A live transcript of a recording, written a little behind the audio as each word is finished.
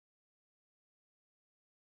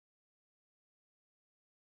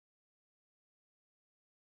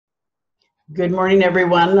Good morning,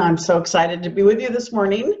 everyone. I'm so excited to be with you this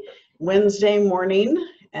morning, Wednesday morning,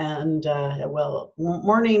 and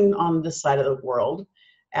morning on this side of the world,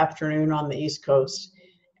 afternoon on the East Coast.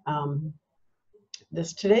 Um,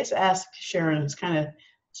 today's Ask Sharon is kind of,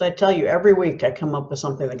 so I tell you, every week I come up with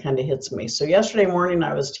something that kind of hits me. So yesterday morning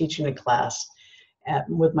I was teaching a class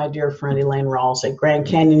with my dear friend Elaine Rawls at Grand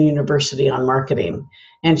Canyon University on marketing,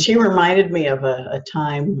 and she reminded me of a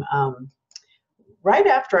time. Right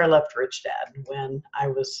after I left Rich Dad, when I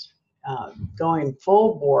was going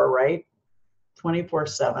full bore, right,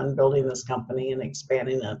 24/7, building this company and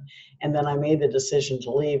expanding it. And then I made the decision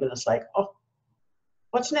to leave, and it's like, oh,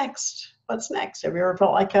 what's next? What's next? Have you ever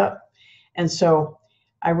felt like that? And so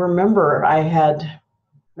I remember I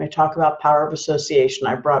talk about power of association.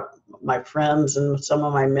 I brought my friends and some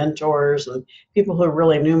of my mentors and people who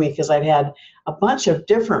really knew me, because I'd had a bunch of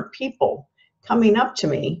different people coming up to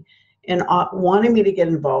me and wanting me to get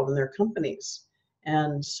involved in their companies.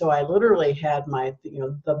 And so I literally had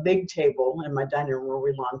the big table in my dining room where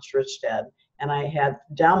we launched Rich Dad. And I had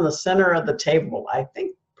down the center of the table, I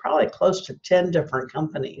think probably close to 10 different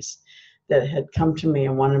companies that had come to me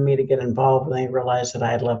and wanted me to get involved when they realized that I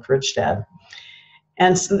had left Rich Dad.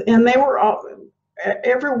 And they were all,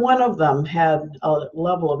 every one of them had a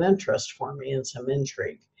level of interest for me and some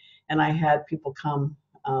intrigue. And I had people come,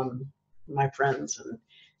 my friends, and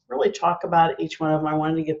really talk about each one of them. I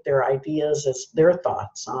wanted to get their ideas, as their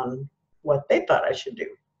thoughts on what they thought I should do.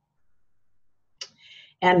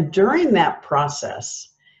 And during that process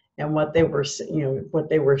and what they were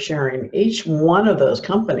sharing, each one of those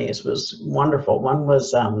companies was wonderful. One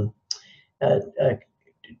was a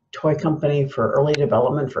toy company for early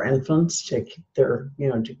development for infants, to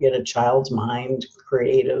to get a child's mind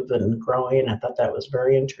creative and growing. I thought that was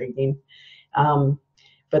very intriguing.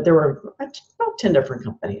 But there were about 10 different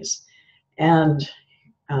companies. And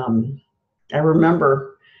I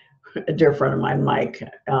remember a dear friend of mine, Mike,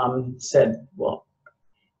 said, well,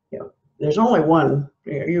 there's only one.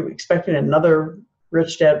 Are you expecting another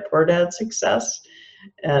Rich Dad, Poor Dad success?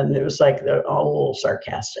 And it was like all a little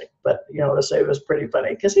sarcastic, but it was pretty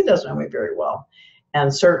funny, because he does know me very well.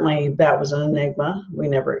 And certainly that was an enigma. We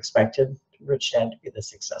never expected Rich Dad to be the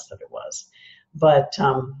success that it was. But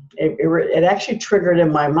it actually triggered in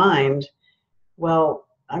my mind, well,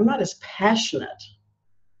 I'm not as passionate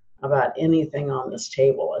about anything on this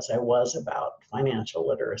table as I was about financial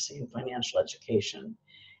literacy and financial education.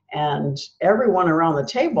 And everyone around the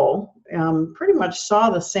table pretty much saw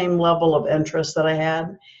the same level of interest that I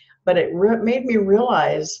had, but it made me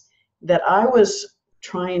realize that I was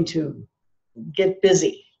trying to get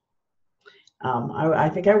busy. I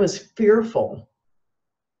think I was fearful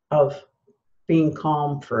of being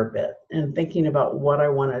calm for a bit and thinking about what I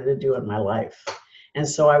wanted to do in my life. And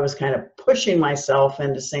so I was kind of pushing myself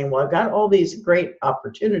into saying, well, I've got all these great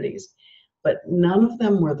opportunities, but none of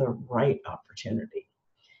them were the right opportunity.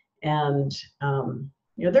 And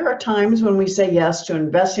there are times when we say yes to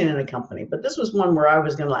investing in a company, but this was one where I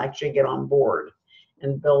was going to actually get on board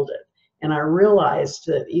and build it. And I realized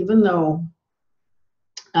that even though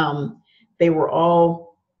they were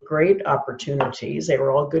all great opportunities, they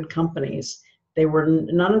were all good companies,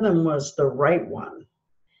 none of them was the right one.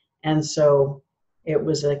 And so it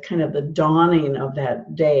was a kind of the dawning of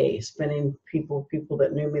that day, spending people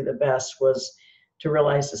that knew me the best, was to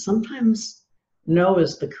realize that sometimes no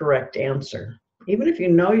is the correct answer. Even if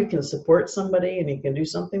you can support somebody and you can do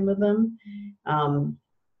something with them,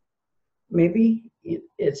 maybe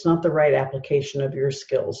it's not the right application of your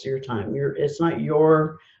skills, your time. It's not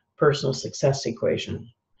your personal success equation.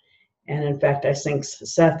 And in fact, I think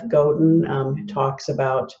Seth Godin talks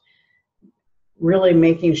about really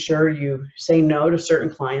making sure you say no to certain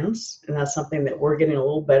clients. And that's something that we're getting a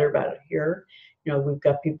little better about here. We've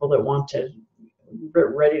got people that want to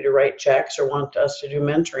ready to write checks or want us to do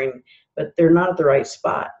mentoring, but they're not at the right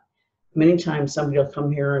spot. Many times somebody will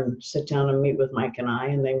come here and sit down and meet with Mike and I,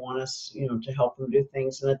 and they want us, to help them do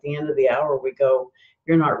things. And at the end of the hour, we go,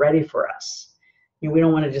 you're not ready for us. We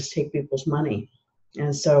don't want to just take people's money.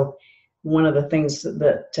 And so one of the things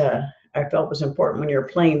that I felt was important when you're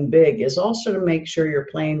playing big is also to make sure you're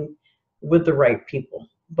playing with the right people,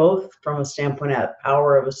 both from a standpoint of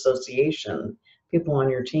power of association, people on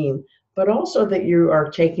your team, but also that you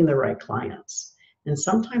are taking the right clients. And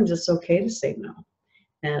sometimes it's okay to say no.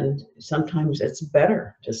 And sometimes it's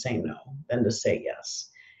better to say no than to say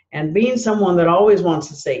yes. And being someone that always wants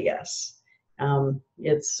to say yes,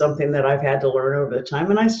 it's something that I've had to learn over the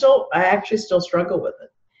time. And I actually still struggle with it.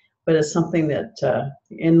 But it's something that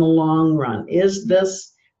in the long run, is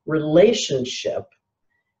this relationship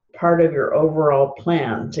part of your overall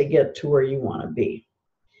plan to get to where you want to be?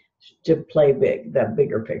 to play big, that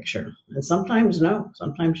bigger picture. And sometimes no,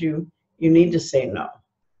 sometimes you need to say no.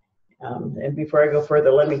 And before I go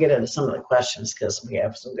further, let me get into some of the questions because we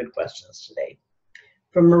have some good questions today.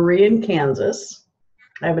 From Marie in Kansas,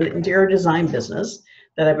 I have an interior design business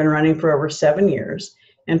that I've been running for over 7 years.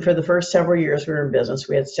 And for the first several years we were in business,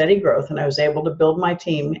 we had steady growth and I was able to build my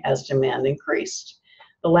team as demand increased.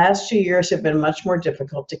 The last 2 years have been much more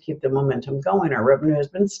difficult to keep the momentum going. Our revenue has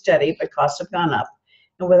been steady, but costs have gone up.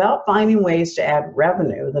 And without finding ways to add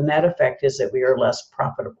revenue, the net effect is that we are less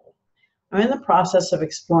profitable. I'm in the process of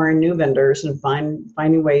exploring new vendors and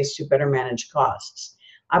finding ways to better manage costs.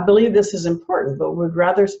 I believe this is important, but would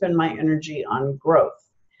rather spend my energy on growth.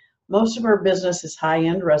 Most of our business is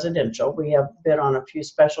high-end residential. We have bid on a few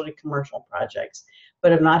specialty commercial projects,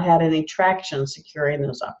 but have not had any traction securing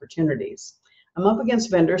those opportunities. I'm up against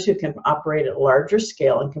vendors who can operate at a larger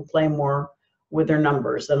scale and can play more with their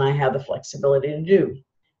numbers than I have the flexibility to do.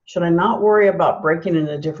 Should I not worry about breaking in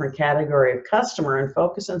a different category of customer and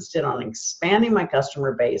focus instead on expanding my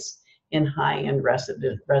customer base in high-end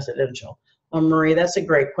residential? Well, Marie, that's a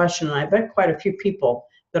great question, and I bet quite a few people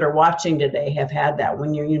that are watching today have had that.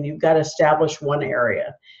 When you've got to establish one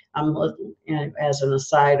area. And as an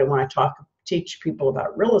aside, when I teach people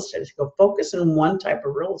about real estate, I go focus on one type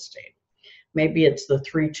of real estate. Maybe it's the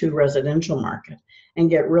 3-2 residential market, and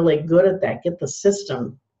get really good at that. Get the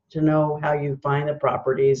system to know how you find the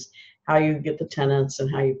properties, how you get the tenants,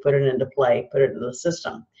 and how you put it into play, put it into the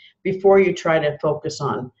system before you try to focus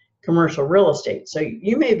on commercial real estate. So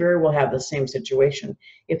you may very well have the same situation.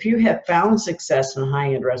 If you have found success in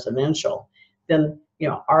high-end residential, then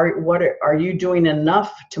are you doing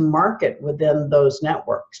enough to market within those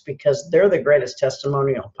networks? Because they're the greatest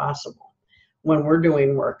testimonial possible. When we're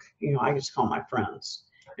doing work, I just call my friends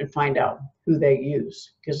and find out who they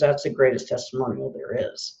use, because that's the greatest testimonial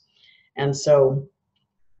there is. And so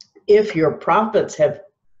if your profits have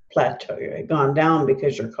plateaued, gone down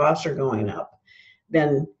because your costs are going up,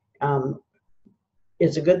 then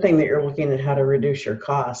it's a good thing that you're looking at how to reduce your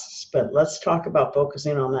costs. But let's talk about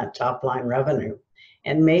focusing on that top line revenue,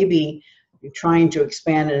 and maybe trying to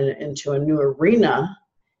expand it into a new arena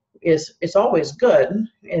it's always good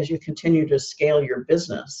as you continue to scale your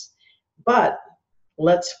business. But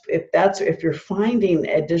if you're finding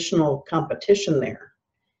additional competition there,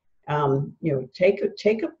 take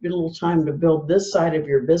a little time to build this side of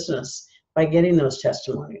your business by getting those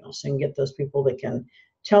testimonials and get those people that can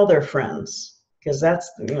tell their friends, because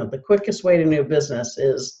that's the quickest way to do business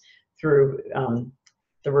is through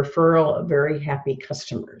the referral of very happy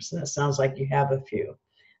customers. And it sounds like you have a few.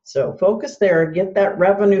 So focus there, get that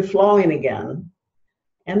revenue flowing again,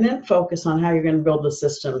 and then focus on how you're going to build the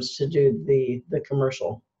systems to do the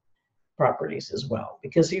commercial properties as well,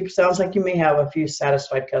 because it sounds like you may have a few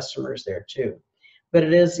satisfied customers there too. But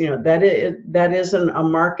it is, that is a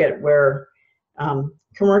market where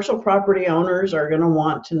commercial property owners are going to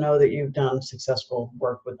want to know that you've done successful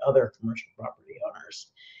work with other commercial property owners.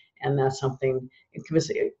 And that's something,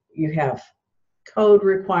 because you have code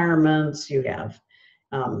requirements, you have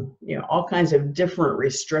all kinds of different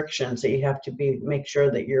restrictions that you have to make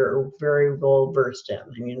sure that you're very well versed in,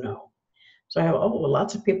 and So I have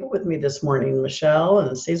lots of people with me this morning, Michelle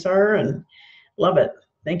and Cesar, and love it.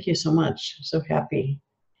 Thank you so much. So happy.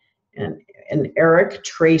 And Eric,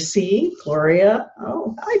 Tracy, Gloria.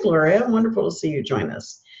 Oh, hi, Gloria. Wonderful to see you join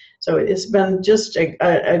us. So it's been just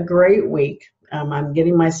a great week. I'm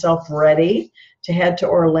getting myself ready to head to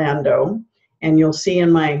Orlando, and you'll see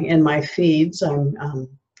in my feeds. I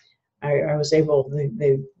was able.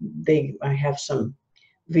 I have some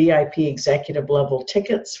VIP executive level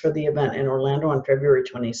tickets for the event in Orlando on February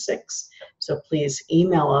 26th. So please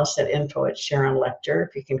email us at info@Sharon Lechter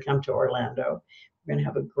if you can come to Orlando. We're going to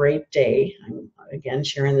have a great day. I'm again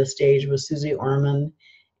sharing the stage with Susie Orman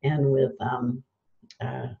and with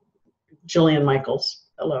Jillian Michaels.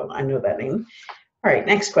 Hello, I know that name. All right,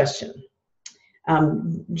 next question.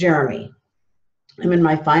 Jeremy, I'm in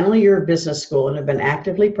my final year of business school and have been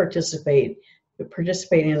actively participating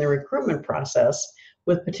in the recruitment process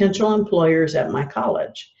with potential employers at my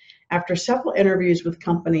college. After several interviews with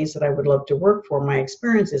companies that I would love to work for, my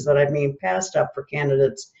experience is that I'm being passed up for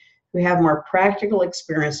candidates who have more practical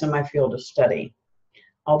experience in my field of study.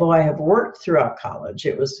 Although I have worked throughout college,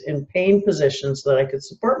 it was in paying positions so that I could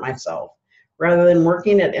support myself, rather than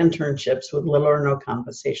working at internships with little or no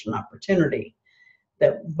compensation opportunity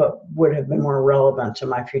but would have been more relevant to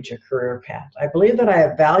my future career path. I believe that I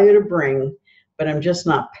have value to bring, but I'm just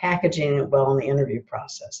not packaging it well in the interview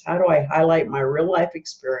process. How do I highlight my real life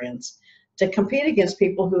experience to compete against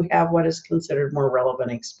people who have what is considered more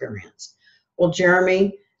relevant experience? Well,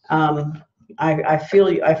 Jeremy, I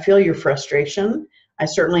feel your frustration. I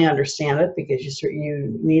certainly understand it because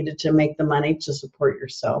you needed to make the money to support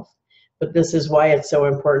yourself. But this is why it's so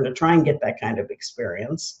important to try and get that kind of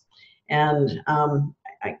experience. And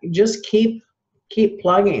just keep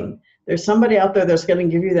plugging. There's somebody out there that's going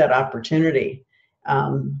to give you that opportunity.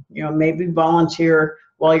 Maybe volunteer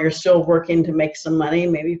while you're still working to make some money.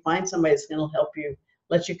 Maybe find somebody that's going to help you,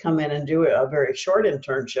 let you come in and do a very short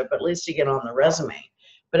internship, at least to get on the resume.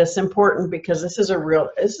 But it's important because this is a real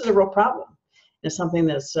problem. It's something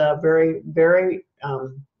that's very, very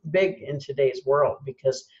big in today's world,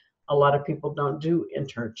 because a lot of people don't do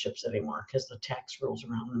internships anymore because the tax rules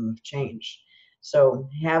around them have changed. So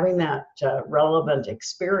having that relevant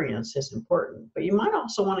experience is important. But you might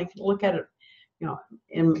also want to look at it,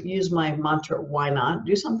 and use my mantra, why not?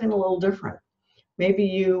 Do something a little different.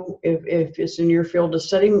 Maybe if it's in your field of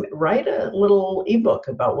study, write a little ebook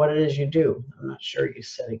about what it is you do. I'm not sure you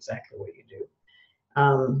said exactly what you do.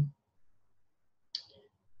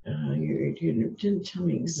 You didn't tell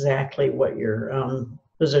me exactly what your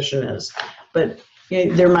position is, but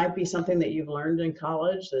there might be something that you've learned in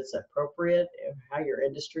college that's appropriate, how your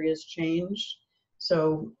industry has changed.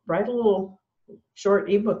 So write a little short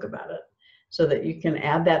ebook about it so that you can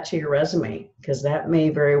add that to your resume, because that may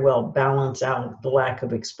very well balance out the lack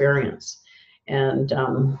of experience. And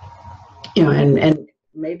and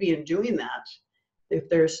maybe in doing that, if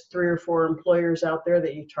there's 3 or 4 employers out there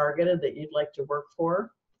that you targeted that you'd like to work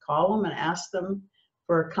for, call them and ask them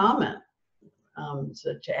for a comment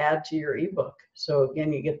to add to your ebook. So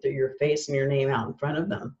again, you get your face and your name out in front of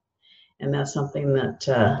them. And that's something that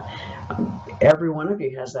every one of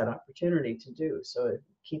you has that opportunity to do. So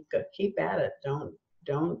keep at it.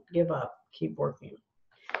 Don't give up. Keep working.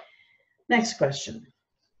 Next question.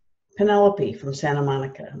 Penelope from Santa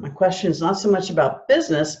Monica. My question is not so much about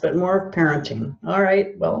business, but more of parenting. All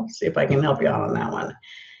right, well, see if I can help you out on that one.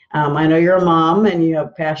 I know you're a mom and you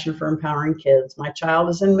have passion for empowering kids. My child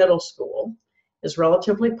is in middle school, is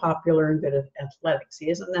relatively popular and good at athletics. He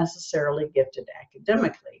isn't necessarily gifted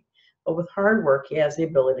academically, but with hard work, he has the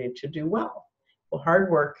ability to do well. Well, hard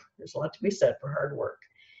work, there's a lot to be said for hard work.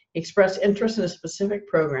 He expressed interest in a specific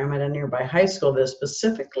program at a nearby high school that is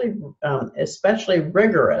especially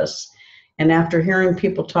rigorous, and after hearing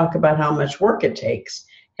people talk about how much work it takes,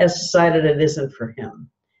 has decided it isn't for him.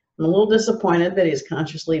 I'm a little disappointed that he's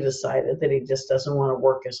consciously decided that he just doesn't want to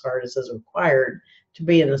work as hard as is required to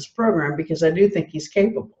be in this program, because I do think he's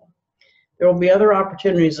capable. There will be other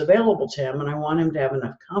opportunities available to him, and I want him to have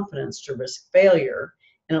enough confidence to risk failure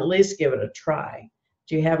and at least give it a try.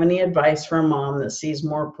 Do you have any advice for a mom that sees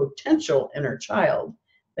more potential in her child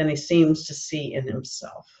than he seems to see in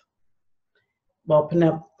himself? Well,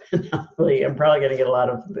 Penelope, I'm probably going to get a lot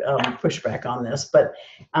of pushback on this, but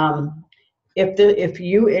if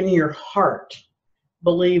you in your heart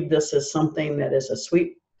believe this is something that is a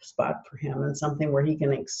sweet spot for him and something where he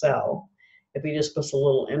can excel, if he just puts a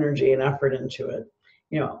little energy and effort into it.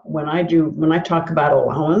 When I talk about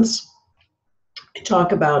allowance, I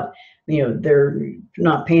talk about, they're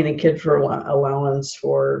not paying a kid for allowance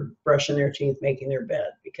for brushing their teeth, making their bed,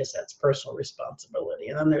 because that's personal responsibility.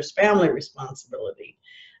 And then there's family responsibility.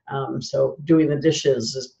 So doing the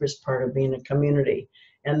dishes is part of being a community.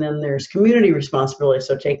 And then there's community responsibility,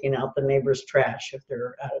 so taking out the neighbor's trash if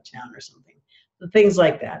they're out of town or something. So things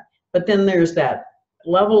like that. But then there's that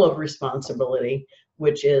level of responsibility,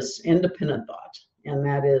 which is independent thought, and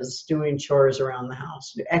that is doing chores around the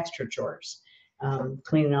house, extra chores.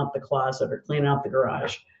 Cleaning out the closet or cleaning out the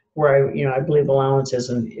garage, where I believe allowance is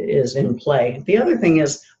in play. The other thing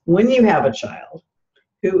is, when you have a child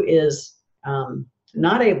who is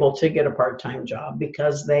not able to get a part-time job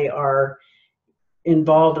because they are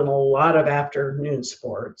involved in a lot of afternoon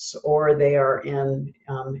sports, or they are in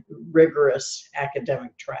rigorous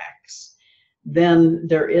academic tracks, then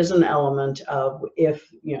there is an element of,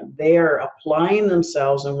 if they are applying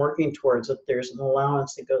themselves and working towards it, there's an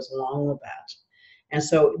allowance that goes along with that. And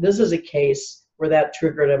so this is a case where that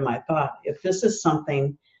triggered in my thought. If this is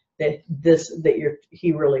something that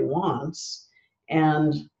he really wants,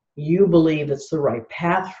 and you believe it's the right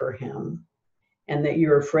path for him, and that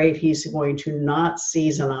you're afraid he's going to not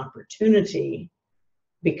seize an opportunity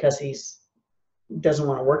because he doesn't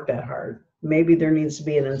want to work that hard, maybe there needs to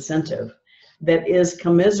be an incentive that is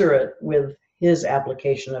commensurate with his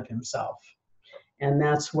application of himself. And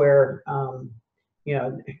that's where,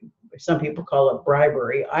 some people call it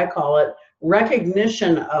bribery. I call it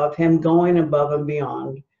recognition of him going above and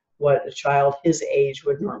beyond what a child his age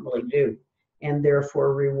would normally do, and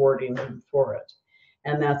therefore rewarding him for it.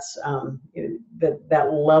 And that's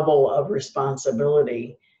that level of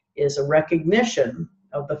responsibility is a recognition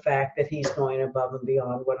of the fact that he's going above and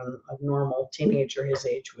beyond what a normal teenager his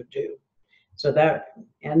age would do. So that,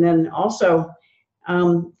 and then also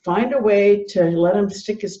find a way to let him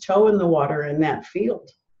stick his toe in the water in that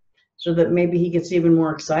field, so that maybe he gets even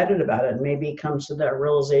more excited about it. Maybe he comes to that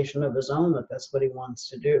realization of his own that that's what he wants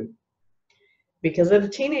to do. Because as a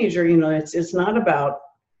teenager, you know, it's not about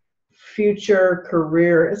future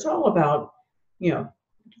career. It's all about, you know,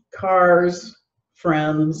 cars,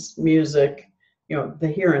 friends, music, you know, the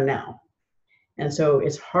here and now. And so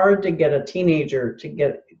it's hard to get a teenager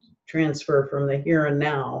to transfer from the here and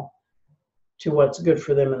now to what's good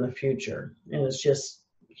for them in the future. And it's just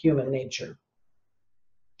human nature.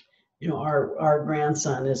 You know, our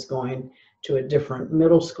grandson is going to a different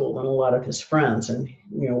middle school than a lot of his friends. And,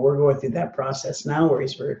 you know, we're going through that process now where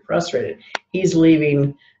he's very frustrated. He's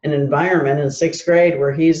leaving an environment in 6th grade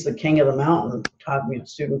where he's the king of the mountain, top, you know,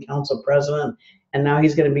 student council president. And now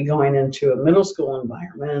he's going to be going into a middle school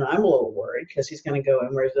environment. And I'm a little worried because he's going to go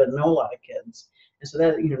in where he doesn't know a lot of kids. And so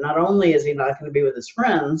that, you know, not only is he not going to be with his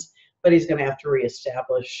friends, but he's going to have to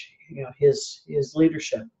reestablish, you know, his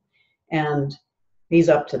leadership. And he's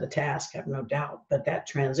up to the task, I have no doubt. But that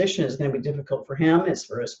transition is going to be difficult for him. It's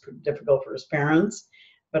difficult for his parents.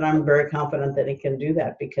 But I'm very confident that he can do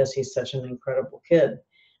that because he's such an incredible kid.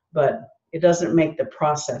 But it doesn't make the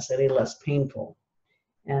process any less painful.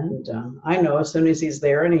 And I know as soon as he's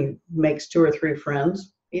there and he makes 2 or 3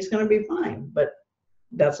 friends, he's going to be fine. But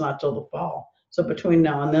that's not till the fall. So between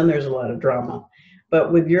now and then, there's a lot of drama.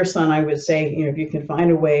 But with your son, I would say, you know, if you can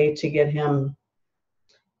find a way to get him,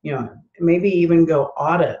 you know, maybe even go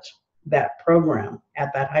audit that program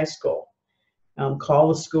at that high school. Call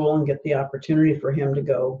the school and get the opportunity for him to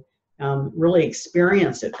go really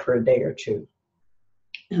experience it for a day or 2.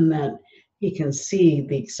 And that he can see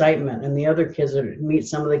the excitement and the other kids, meet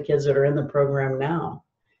some of the kids that are in the program now.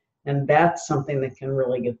 And that's something that can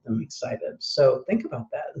really get them excited. So think about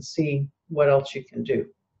that and see what else you can do.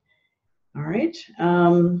 All right.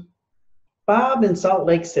 Bob in Salt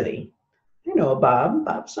Lake City. I know a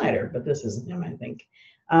Bob Snyder, but this isn't him, I think.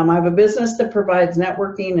 I have a business that provides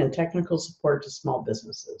networking and technical support to small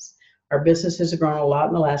businesses. Our business has grown a lot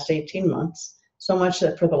in the last 18 months, so much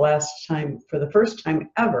that for the first time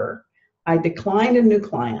ever, I declined a new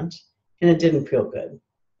client and it didn't feel good.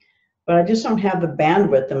 But I just don't have the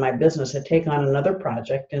bandwidth in my business to take on another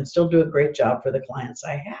project and still do a great job for the clients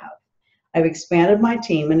I have. I've expanded my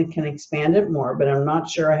team and can expand it more, but I'm not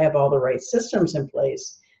sure I have all the right systems in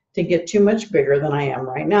place to get too much bigger than I am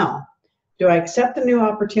right now. Do I accept the new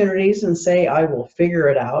opportunities and say I will figure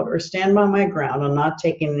it out, or stand by my ground on not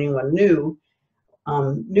taking anyone new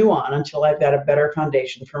on until I've got a better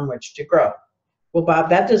foundation from which to grow? Well, Bob,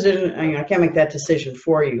 that decision, I can't make that decision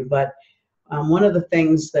for you, but one of the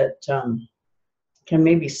things that can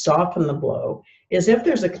maybe soften the blow is if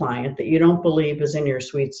there's a client that you don't believe is in your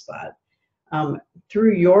sweet spot,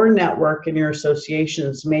 through your network and your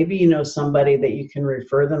associations, maybe you know somebody that you can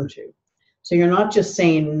refer them to. So you're not just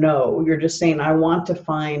saying no, you're just saying, I want to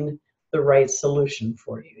find the right solution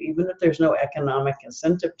for you, even if there's no economic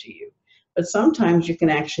incentive to you. But sometimes you can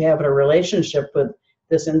actually have a relationship with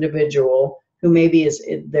this individual who maybe is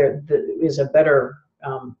a better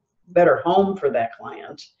home for that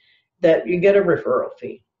client, that you get a referral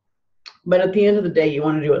fee. But at the end of the day, you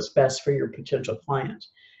want to do what's best for your potential client.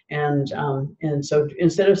 And so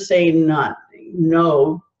instead of saying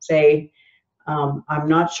no, say, I'm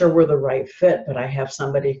not sure we're the right fit, but I have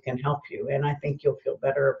somebody who can help you, and I think you'll feel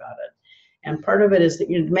better about it. And part of it is that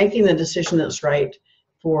you're making the decision that's right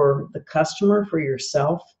for the customer, for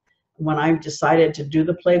yourself. When I decided to do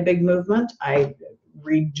the Play Big movement, I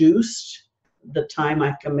reduced the time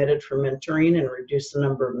I committed for mentoring and reduced the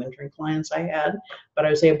number of mentoring clients I had, but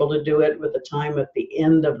I was able to do it with the time at the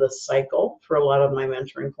end of the cycle for a lot of my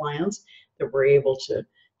mentoring clients that were able to,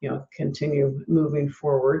 you know, continue moving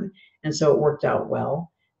forward. And so it worked out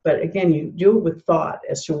well. But again, you do it with thought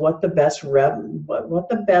as to what the best what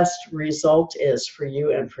the best result is for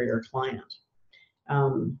you and for your client.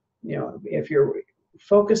 You know, if you're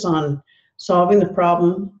focused on solving the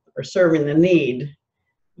problem or serving the need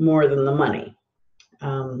more than the money.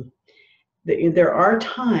 There are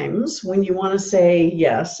times when you want to say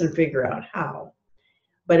yes and figure out how.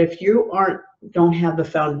 But if you don't have the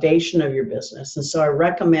foundation of your business, and so I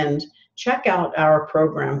recommend check out our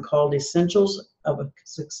program called Essential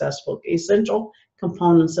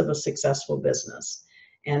Components of a Successful Business.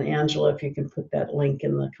 And Angela, if you can put that link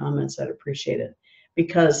in the comments, I'd appreciate it.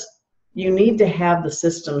 Because you need to have the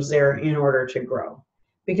systems there in order to grow.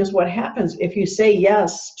 Because what happens if you say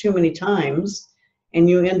yes too many times and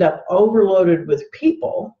you end up overloaded with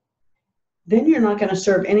people, then you're not going to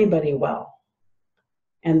serve anybody well.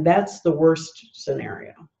 And that's the worst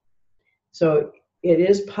scenario. So it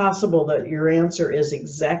is possible that your answer is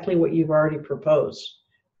exactly what you've already proposed,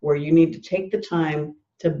 where you need to take the time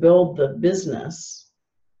to build the business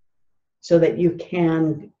so that you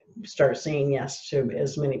can start saying yes to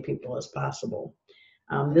as many people as possible.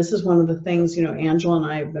 This is one of the things, Angela and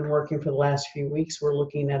I have been working for the last few weeks. We're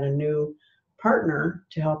looking at a new partner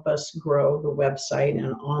to help us grow the website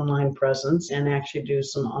and online presence and actually do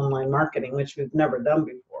some online marketing, which we've never done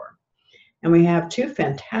before. And we have two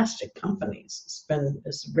fantastic companies.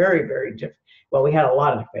 It's very, very different. Well, we had a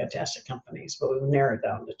lot of fantastic companies, but we've narrowed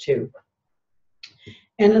down to two.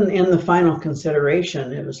 And in the final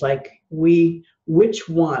consideration, it was like, which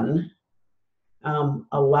one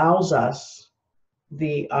allows us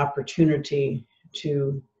the opportunity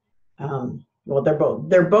to, well,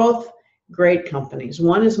 they're both great companies.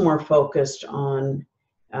 One is more focused on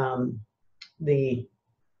the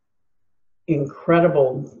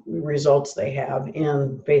incredible results they have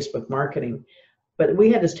in Facebook marketing. But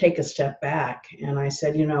we had to take a step back, and I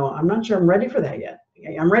said, I'm not sure I'm ready for that yet.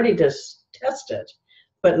 I'm ready to test it,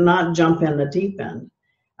 but not jump in the deep end.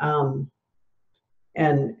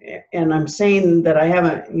 And I'm saying that I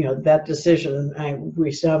haven't, that decision,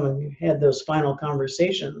 we still haven't had those final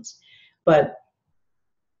conversations, but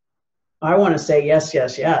I want to say yes,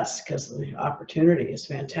 yes, yes, because the opportunity is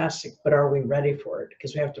fantastic, but are we ready for it?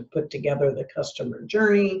 Because we have to put together the customer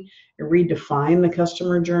journey, redefine the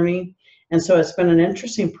customer journey. And so it's been an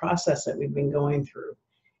interesting process that we've been going through.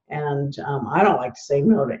 And I don't like to say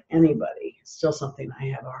no to anybody. It's still something I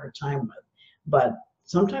have a hard time with. But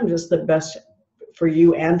sometimes it's the best for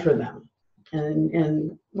you and for them.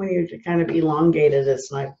 And when you kind of elongate it,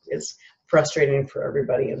 it's frustrating for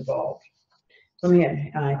everybody involved. I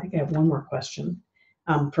think I have one more question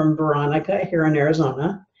from Veronica here in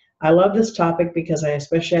Arizona. I love this topic because I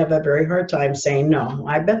especially have a very hard time saying no.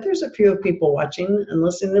 I bet there's a few people watching and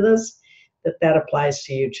listening to this that applies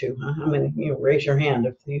to you too. Huh? I mean, raise your hand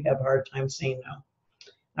if you have a hard time saying no.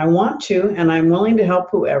 I want to, and I'm willing to help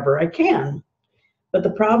whoever I can. But the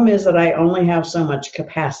problem is that I only have so much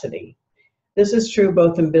capacity. This is true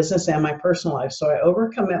both in business and my personal life. So I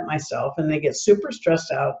overcommit myself and they get super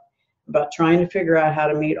stressed out about trying to figure out how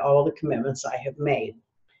to meet all the commitments I have made.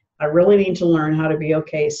 I really need to learn how to be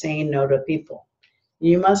okay saying no to people.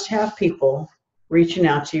 You must have people reaching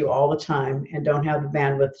out to you all the time and don't have the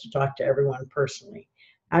bandwidth to talk to everyone personally.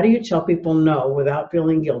 How do you tell people no without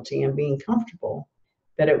feeling guilty and being comfortable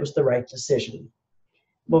that it was the right decision?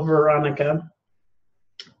 Well, Veronica,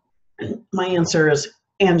 my answer is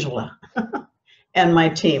Angela and my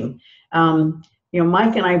team.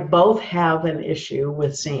 Mike and I both have an issue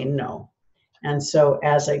with saying no. And so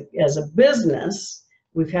as a business,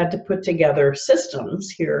 we've had to put together systems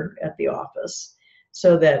here at the office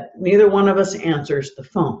so that neither one of us answers the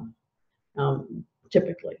phone,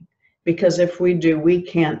 typically. Because if we do, we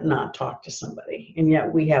can't not talk to somebody. And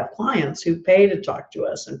yet we have clients who pay to talk to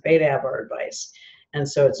us and pay to have our advice. And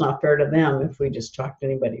so it's not fair to them if we just talk to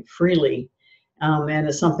anybody freely. And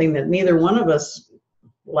it's something that neither one of us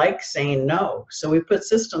like saying no. So we put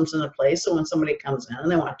systems into place so when somebody comes in and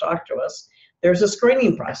they want to talk to us, there's a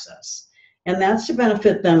screening process. And that's to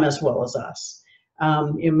benefit them as well as us.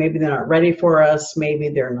 Maybe they're not ready for us. Maybe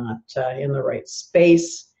they're not in the right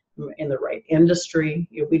space, in the right industry.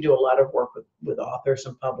 We do a lot of work with authors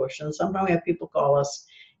and publishers. And sometimes we have people call us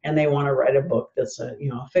and they want to write a book that's a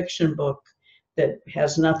fiction book that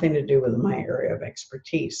has nothing to do with my area of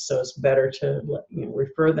expertise. So it's better to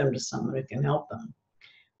refer them to someone who can help them.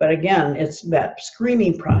 But again, it's that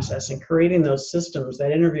screening process and creating those systems,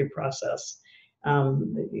 that interview process,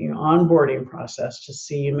 onboarding process to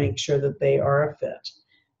see and make sure that they are a fit.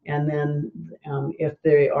 And then if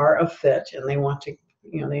they are a fit and they want to,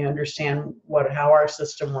 they understand how our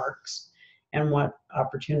system works and what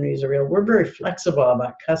opportunities are real. We're very flexible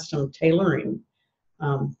about custom tailoring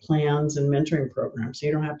plans and mentoring programs. So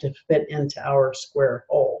you don't have to fit into our square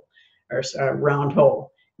hole or round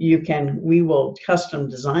hole. We will custom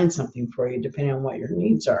design something for you depending on what your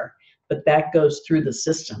needs are. But that goes through the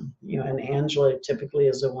system, and Angela typically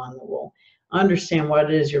is the one that will understand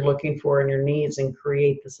what it is you're looking for and your needs and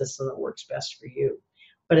create the system that works best for you.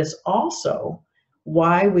 But it's also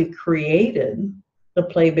why we created the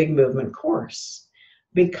Play Big Movement course,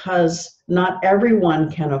 because not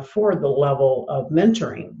everyone can afford the level of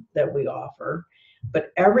mentoring that we offer,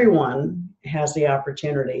 but everyone has the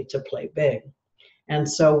opportunity to play big. And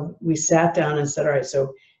so we sat down and said, all right,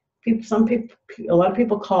 so a lot of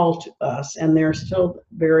people call to us and they're still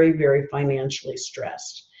very, very financially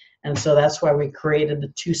stressed. And so that's why we created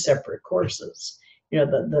the two separate courses.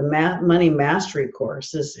 the money mastery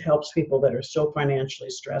course helps people that are still financially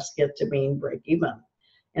stressed get to being break even.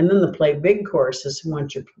 And then the Play Big course is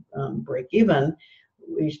once you break even,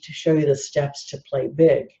 we used to show you the steps to play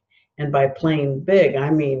big. And by playing big, I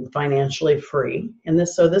mean financially free. And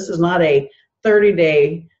this is not a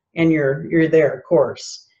 30-day and you're there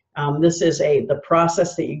course. This is the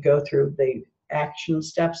process that you go through, the action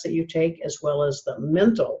steps that you take, as well as the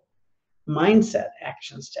mental mindset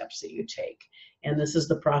action steps that you take. And this is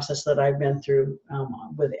the process that I've been through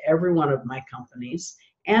with every one of my companies.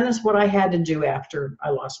 And it's what I had to do after I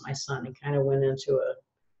lost my son and kind of went into a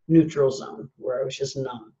neutral zone where I was just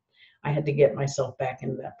numb. I had to get myself back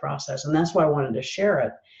into that process. And that's why I wanted to share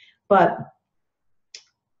it. But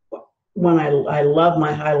when I love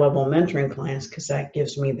my high-level mentoring clients, because that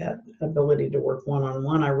gives me that ability to work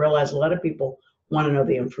one-on-one, I realize a lot of people want to know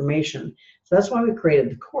the information. So that's why we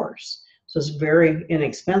created the course. So it's very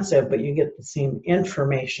inexpensive, but you get the same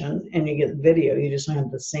information and you get video. You just don't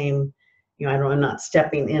have the same, I'm not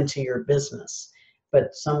stepping into your business.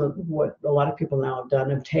 But some of what a lot of people now have done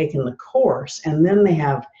have taken the course, and then they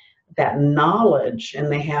have that knowledge and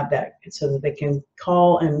they have that so that they can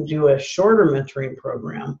call and do a shorter mentoring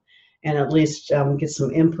program and at least get some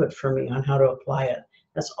input from me on how to apply it.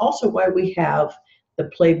 That's also why we have the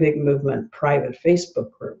Play Big Movement private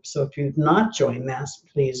Facebook group. So if you've not joined that,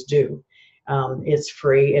 please do. It's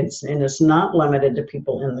free, and it's not limited to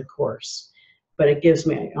people in the course. But it gives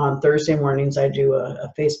me, on Thursday mornings, I do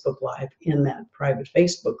a Facebook Live in that private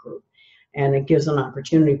Facebook group. And it gives an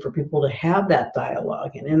opportunity for people to have that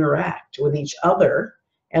dialogue and interact with each other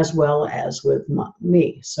as well as with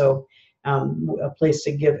me. So a place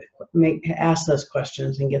to ask those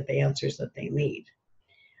questions and get the answers that they need.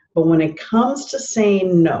 But when it comes to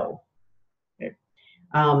saying no,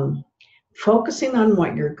 focusing on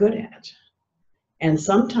what you're good at. And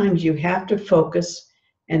sometimes you have to focus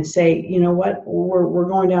and say, you know what, we're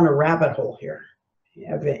going down a rabbit hole here.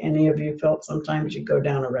 Have any of you felt sometimes you go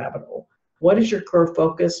down a rabbit hole? What is your core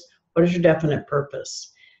focus? What is your definite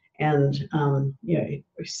purpose? And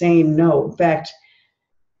saying no. In fact,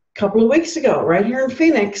 a couple of weeks ago, right here in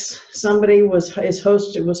Phoenix, somebody was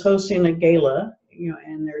hosting a gala,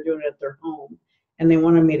 and they're doing it at their home, and they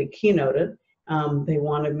wanted me to keynote it. They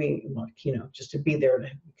wanted me, keynote, just to be there to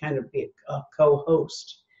kind of be a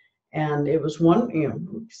co-host. And it was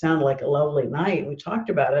sounded like a lovely night. We talked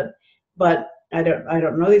about it, but I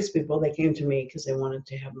don't know these people. They came to me because they wanted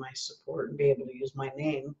to have my support and be able to use my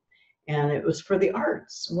name. And it was for the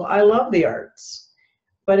arts. Well, I love the arts,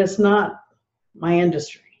 but it's not my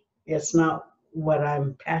industry. It's not what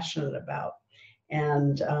I'm passionate about.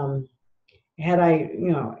 And had I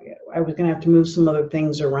was going to have to move some other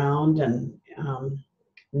things around and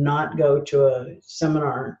not go to a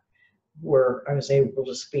seminar where I was able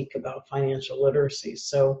to speak about financial literacy.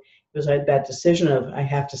 So it was that decision of I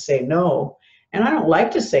have to say no. And I don't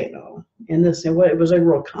like to say no. And it was a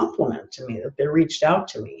real compliment to me that they reached out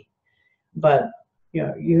to me. But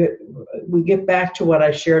we get back to what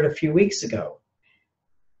I shared a few weeks ago.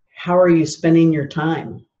 How are you spending your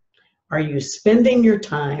time? Are you spending your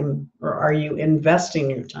time, or are you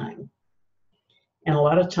investing your time? And a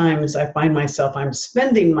lot of times I find myself, I'm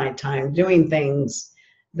spending my time doing things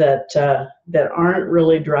that aren't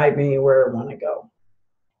really driving me where I want to go.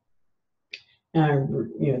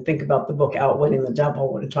 And think about the book Outwitting the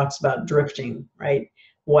Devil when it talks about drifting, right?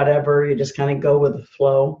 Whatever, you just kind of go with the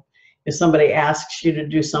flow. If somebody asks you to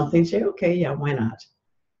do something, say, okay, yeah, why not?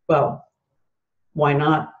 Well, why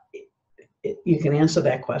not? You can answer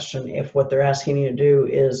that question if what they're asking you to do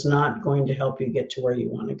is not going to help you get to where you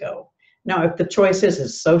want to go. Now, if the choice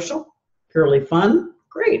is social, purely fun,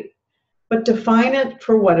 great. But define it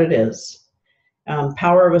for what it is.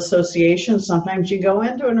 Power of association, sometimes you go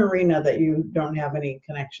into an arena that you don't have any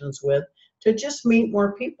connections with to just meet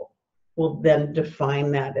more people. Well, then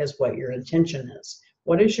define that as what your intention is.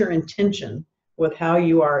 What is your intention with how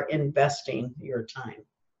you are investing your time?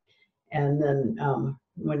 And then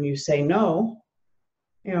when you say no,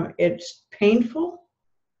 it's painful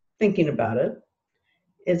thinking about it.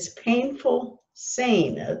 It's painful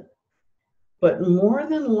saying it, but more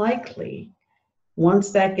than likely,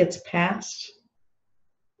 once that gets passed,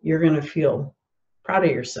 you're going to feel proud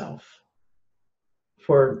of yourself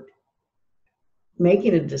for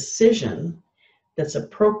making a decision that's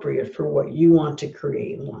appropriate for what you want to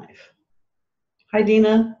create in life. Hi,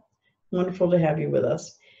 Dina. Wonderful to have you with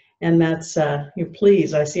us. And that's,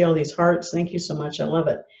 please, I see all these hearts. Thank you so much. I love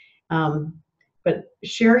it. But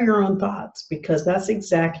share your own thoughts, because that's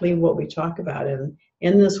exactly what we talk about in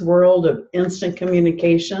this world of instant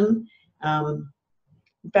communication. In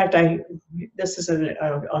fact,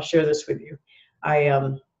 I'll share this with you.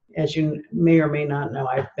 as you may or may not know,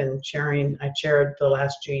 I chaired the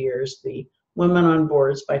last 2 years the Women on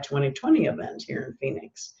Boards by 2020 event here in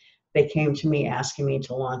Phoenix. They came to me asking me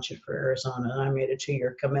to launch it for Arizona, and I made a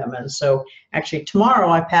 2-year commitment. So actually tomorrow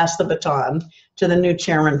I pass the baton to the new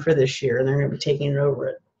chairman for this year, and they're going to be taking it over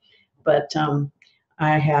it. But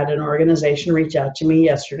I had an organization reach out to me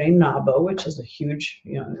yesterday, NABO, which is a huge,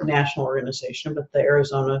 national organization, but the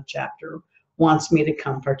Arizona chapter wants me to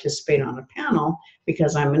come participate on a panel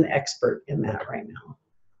because I'm an expert in that right now.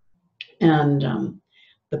 And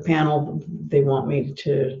the panel they want me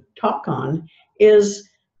to talk on is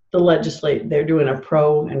the legislation. They're doing a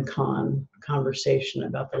pro and con conversation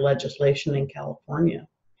about the legislation in California.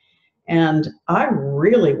 And I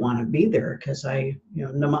really want to be there because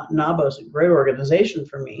NABO is a great organization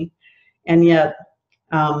for me, and yet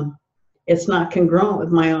it's not congruent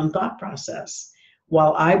with my own thought process.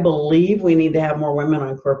 While I believe we need to have more women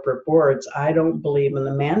on corporate boards, I don't believe in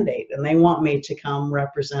the mandate, and they want me to come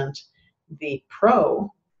represent the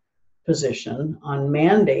pro position on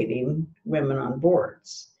mandating women on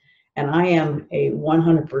boards. And I am a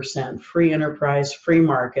 100% free enterprise, free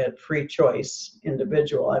market, free choice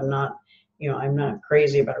individual. I'm not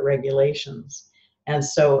crazy about regulations. And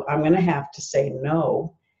so I'm going to have to say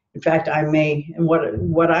no. In fact, I may, and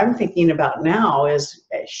what I'm thinking about now is,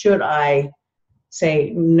 should I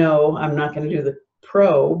say, no, I'm not going to do the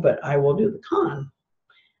pro, but I will do the con.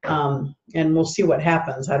 And we'll see what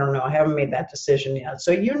happens. I don't know. I haven't made that decision yet.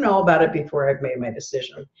 So you know about it before I've made my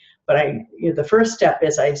decision. But the first step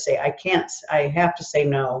is I have to say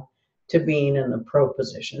no to being in the pro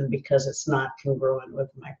position because it's not congruent with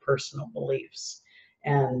my personal beliefs.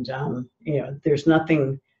 And, there's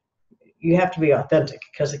nothing, you have to be authentic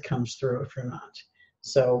because it comes through if you're not.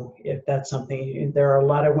 So if that's something, there are a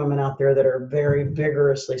lot of women out there that are very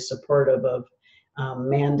vigorously supportive of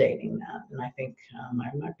mandating that. And I think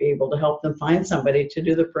I might be able to help them find somebody to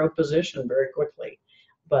do the pro position very quickly.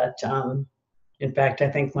 But in fact, I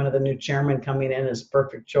think one of the new chairmen coming in is a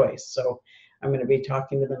perfect choice. So I'm going to be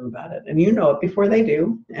talking to them about it. And you know it before they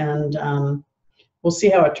do. And we'll see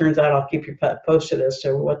how it turns out. I'll keep you posted as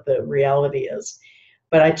to what the reality is.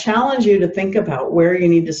 But I challenge you to think about where you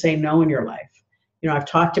need to say no in your life. I've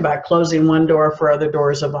talked about closing one door for other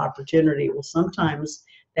doors of opportunity. Well, sometimes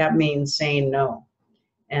that means saying no.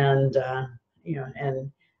 And,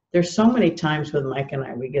 and there's so many times with Mike and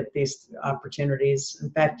I, we get these opportunities.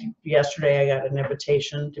 In fact, yesterday I got an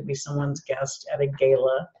invitation to be someone's guest at a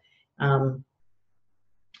gala. And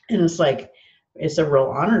it's like, it's a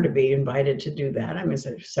real honor to be invited to do that. I mean, it's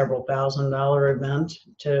a several $1,000 event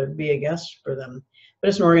to be a guest for them. But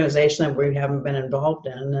it's an organization that we haven't been involved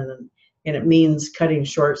in, and it means cutting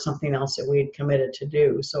short something else that we'd committed to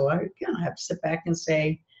do. So I have to sit back and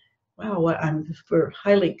say, wow, we're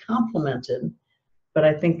highly complimented, but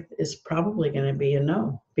I think it's probably going to be a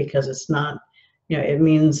no, because it's not, it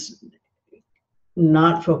means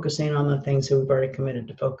not focusing on the things that we've already committed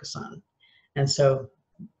to focus on. And so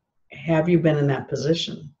have you been in that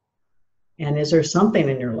position? And is there something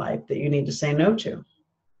in your life that you need to say no to?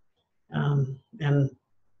 And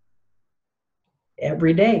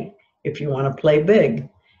every day, if you want to play big,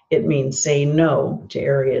 it means saying no to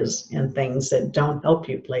areas and things that don't help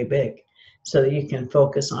you play big, so that you can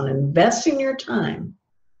focus on investing your time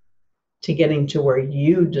to getting to where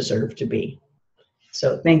you deserve to be.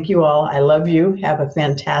 So thank you all. I love you. Have a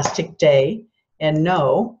fantastic day, and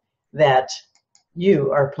know that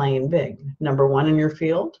you are playing big. Number one in your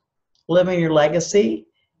field, living your legacy,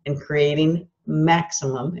 and creating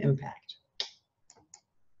maximum impact.